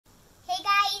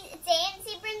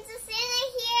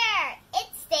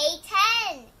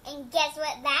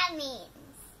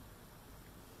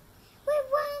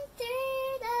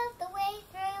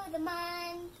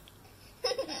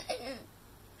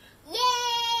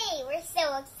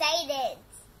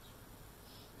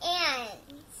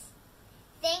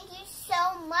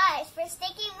for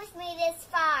sticking with me this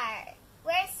far.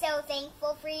 We're so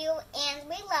thankful for you, and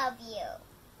we love you.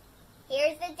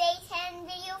 Here's the day 10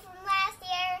 video from last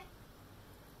year.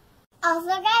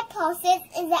 Arthrogryposis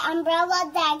is an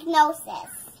umbrella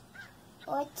diagnosis,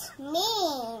 which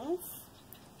means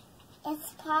it's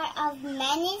part of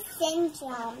many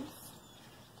syndromes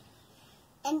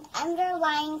and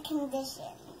underlying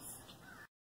conditions.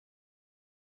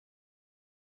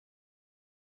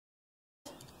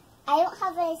 I don't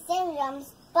have any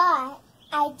syndromes, but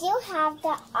I do have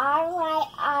the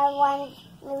RYR1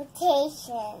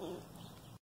 mutation.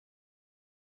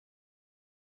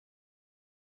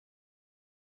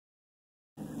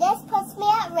 This puts me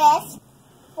at risk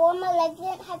for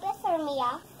malignant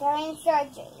hyperthermia during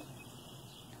surgery.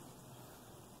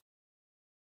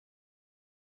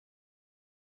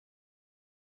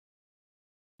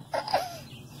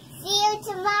 See you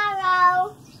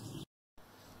tomorrow!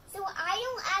 So I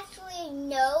don't actually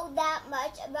know that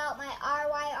much about my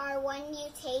RYR1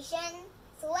 mutation,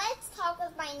 so let's talk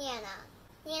with my Nana.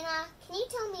 Nana, can you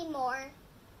tell me more?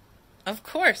 Of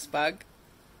course, Bug.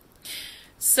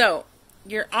 So,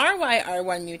 your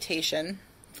RYR1 mutation,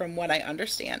 from what I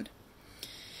understand,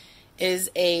 is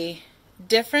a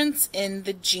difference in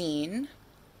the gene.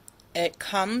 It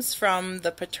comes from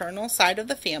the paternal side of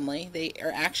the family. They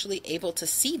are actually able to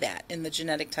see that in the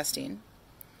genetic testing.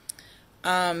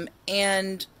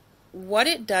 And what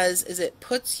it does is it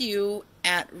puts you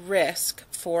at risk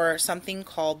for something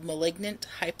called malignant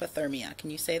hyperthermia. Can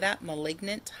you say that?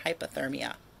 Malignant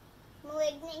hyperthermia.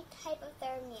 Malignant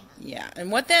hyperthermia. Yeah,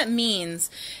 and what that means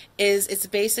is it's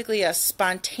basically a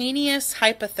spontaneous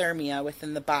hypothermia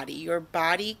within the body. Your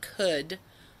body could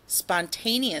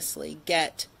spontaneously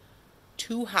get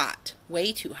too hot,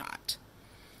 way too hot.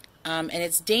 And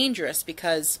it's dangerous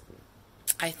because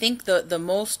I think the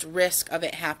most risk of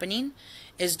it happening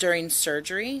is during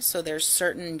surgery. So there's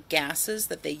certain gases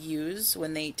that they use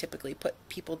when they typically put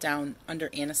people down under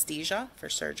anesthesia for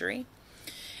surgery.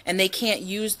 And they can't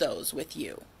use those with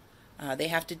you. They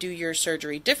have to do your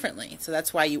surgery differently. So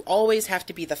that's why you always have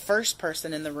to be the first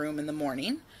person in the room in the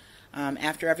morning.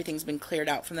 After everything's been cleared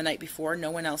out from the night before,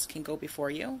 no one else can go before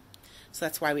you. So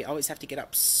that's why we always have to get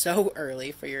up so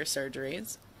early for your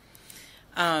surgeries.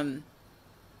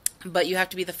 But you have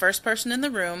to be the first person in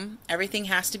the room. Everything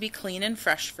has to be clean and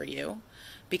fresh for you.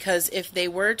 Because if they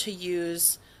were to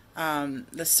use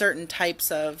the certain types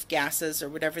of gases or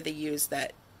whatever they use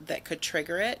that could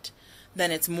trigger it, then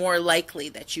it's more likely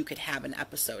that you could have an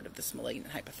episode of this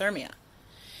malignant hypothermia.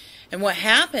 And what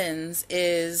happens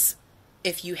is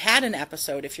if you had an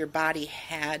episode, if your body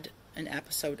had an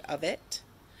episode of it,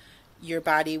 your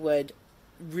body would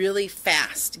really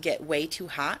fast get way too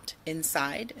hot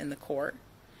inside in the core,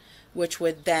 which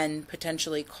would then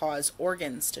potentially cause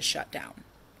organs to shut down.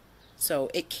 So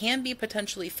it can be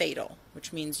potentially fatal,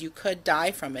 which means you could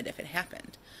die from it if it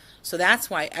happened. So that's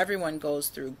why everyone goes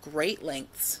through great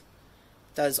lengths,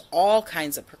 does all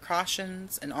kinds of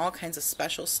precautions and all kinds of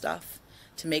special stuff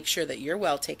to make sure that you're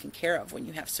well taken care of when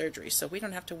you have surgery, so we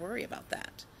don't have to worry about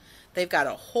that. They've got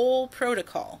a whole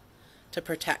protocol to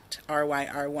protect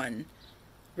RYR1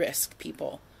 risk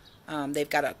people. They've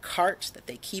got a cart that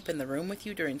they keep in the room with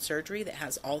you during surgery that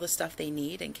has all the stuff they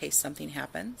need in case something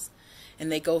happens. And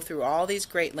they go through all these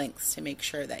great lengths to make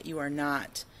sure that you are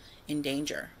not in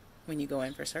danger when you go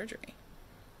in for surgery.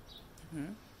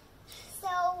 Mm-hmm. So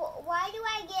why do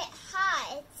I get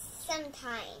hot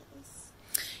sometimes?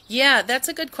 Yeah, that's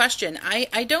a good question.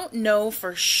 I don't know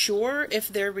for sure if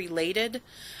they're related.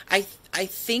 I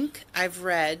think I've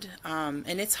read,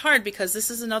 and it's hard because this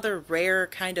is another rare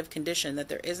kind of condition that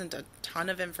there isn't a ton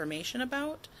of information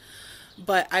about.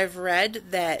 But I've read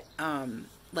that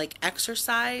like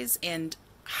exercise and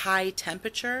high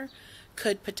temperature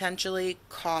could potentially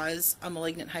cause a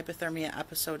malignant hypothermia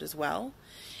episode as well.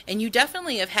 And you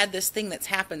definitely have had this thing that's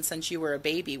happened since you were a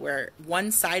baby where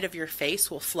one side of your face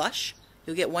will flush.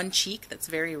 You'll get one cheek that's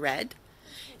very red.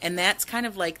 And that's kind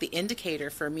of like the indicator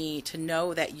for me to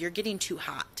know that you're getting too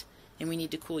hot and we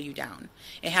need to cool you down.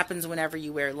 It happens whenever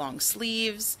you wear long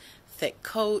sleeves, thick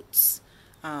coats.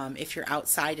 If you're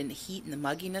outside in the heat and the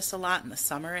mugginess a lot, in the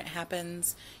summer it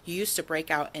happens. You used to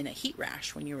break out in a heat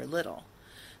rash when you were little.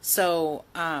 So,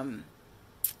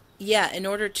 yeah, in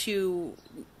order to,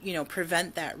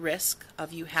 prevent that risk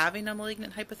of you having a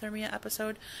malignant hypothermia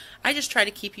episode, I just try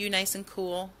to keep you nice and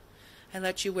cool. I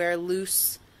let you wear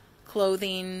loose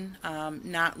clothing,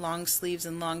 not long sleeves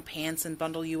and long pants, and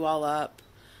bundle you all up.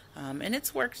 And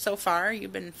it's worked so far.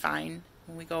 You've been fine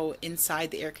when we go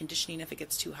inside the air conditioning if it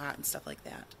gets too hot and stuff like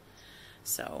that.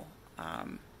 So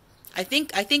I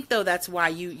think though that's why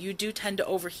you do tend to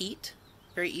overheat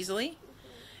very easily.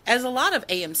 as a lot of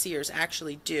AMCers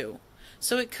actually do.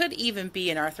 So it could even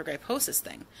be an arthrogryposis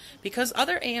thing, because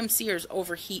other AMCers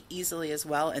overheat easily as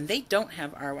well, and they don't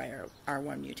have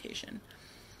RYR1 mutation.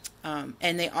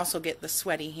 And they also get the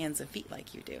sweaty hands and feet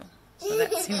like you do. So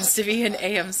that seems to be an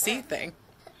AMC thing.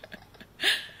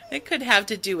 It could have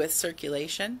to do with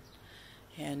circulation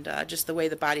and just the way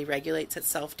the body regulates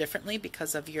itself differently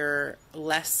because of your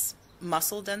less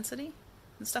muscle density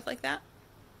and stuff like that.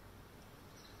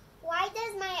 Why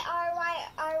does my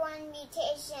RYR1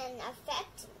 mutation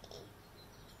affect me?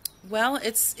 Well,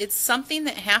 it's something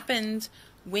that happened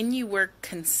when you were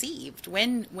conceived,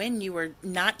 when you were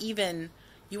not even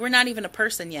a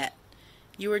person yet.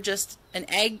 You were just an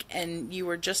egg and you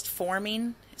were just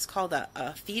forming. It's called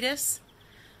a fetus.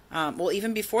 Well,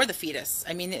 even before the fetus.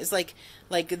 I mean, it's like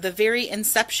the very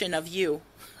inception of you.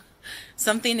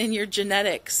 Something in your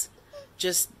genetics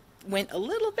just went a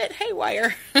little bit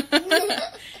haywire.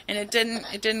 And it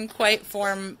didn't quite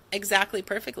form exactly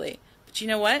perfectly. But you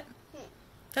know what?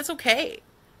 That's okay.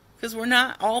 Because we're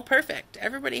not all perfect.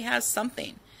 Everybody has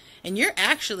something. And you're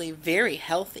actually very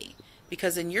healthy.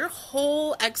 Because in your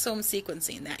whole exome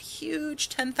sequencing, that huge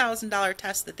 $10,000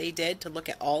 test that they did to look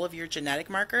at all of your genetic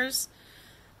markers,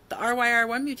 the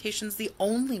RYR1 mutation is the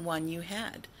only one you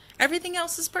had. Everything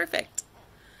else is perfect.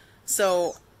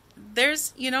 So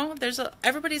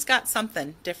everybody's got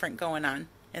something different going on,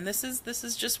 and this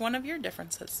is just one of your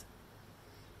differences.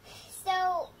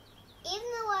 So, even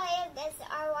though I have this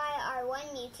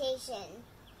RYR1 mutation,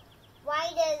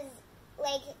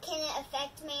 can it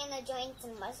affect me in the joints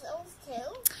and muscles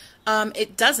too?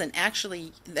 It doesn't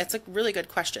actually. That's a really good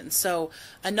question. So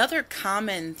another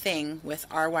common thing with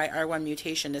RYR1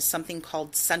 mutation is something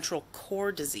called central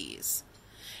core disease,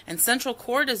 and central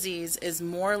core disease is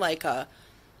more like an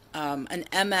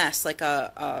MS,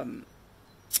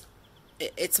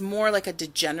 it's more like a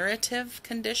degenerative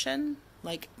condition,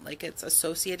 like it's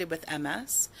associated with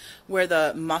MS, where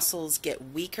the muscles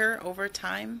get weaker over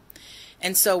time.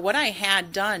 And so what I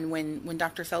had done when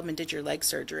Dr. Feldman did your leg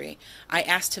surgery, I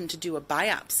asked him to do a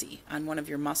biopsy on one of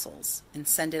your muscles and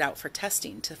send it out for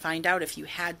testing to find out if you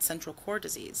had central core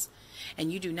disease,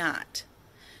 and you do not.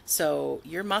 So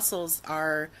your muscles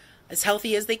are as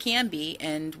healthy as they can be,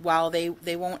 and while they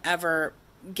won't ever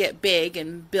get big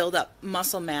and build up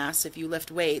muscle mass if you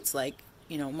lift weights like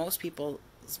most people's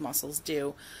muscles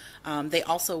do, they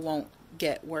also won't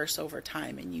get worse over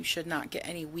time, and you should not get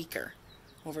any weaker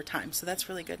over time. So that's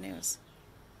really good news.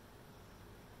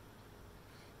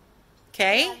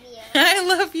 Okay? Love you. I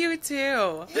love you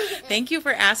too. Thank you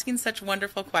for asking such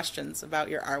wonderful questions about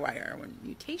your RYR1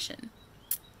 mutation.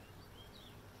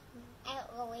 I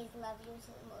always love you to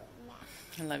the moon and back.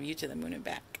 I love you to the moon and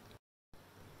back.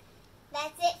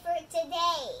 That's it for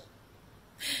today.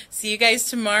 See you guys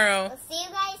tomorrow. We'll see you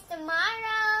guys tomorrow.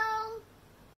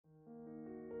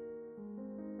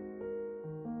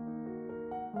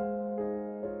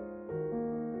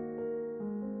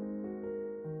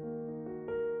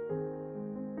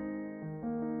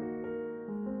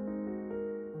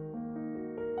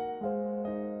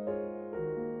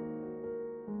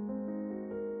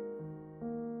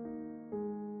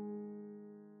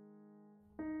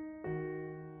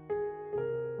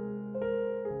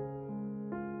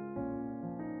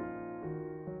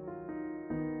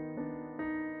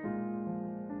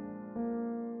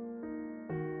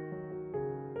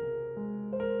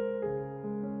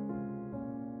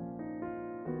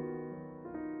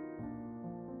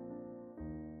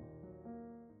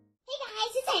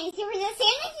 Thank you for the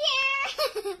Santa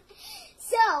here.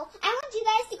 So, I want you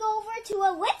guys to go over to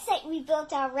a website we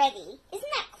built already.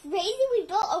 Isn't that crazy? We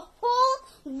built a whole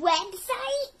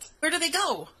website. Where do they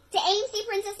go? To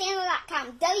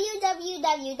amcprincessanna.com.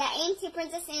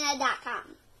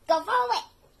 www.amcprincessanna.com. Go follow it.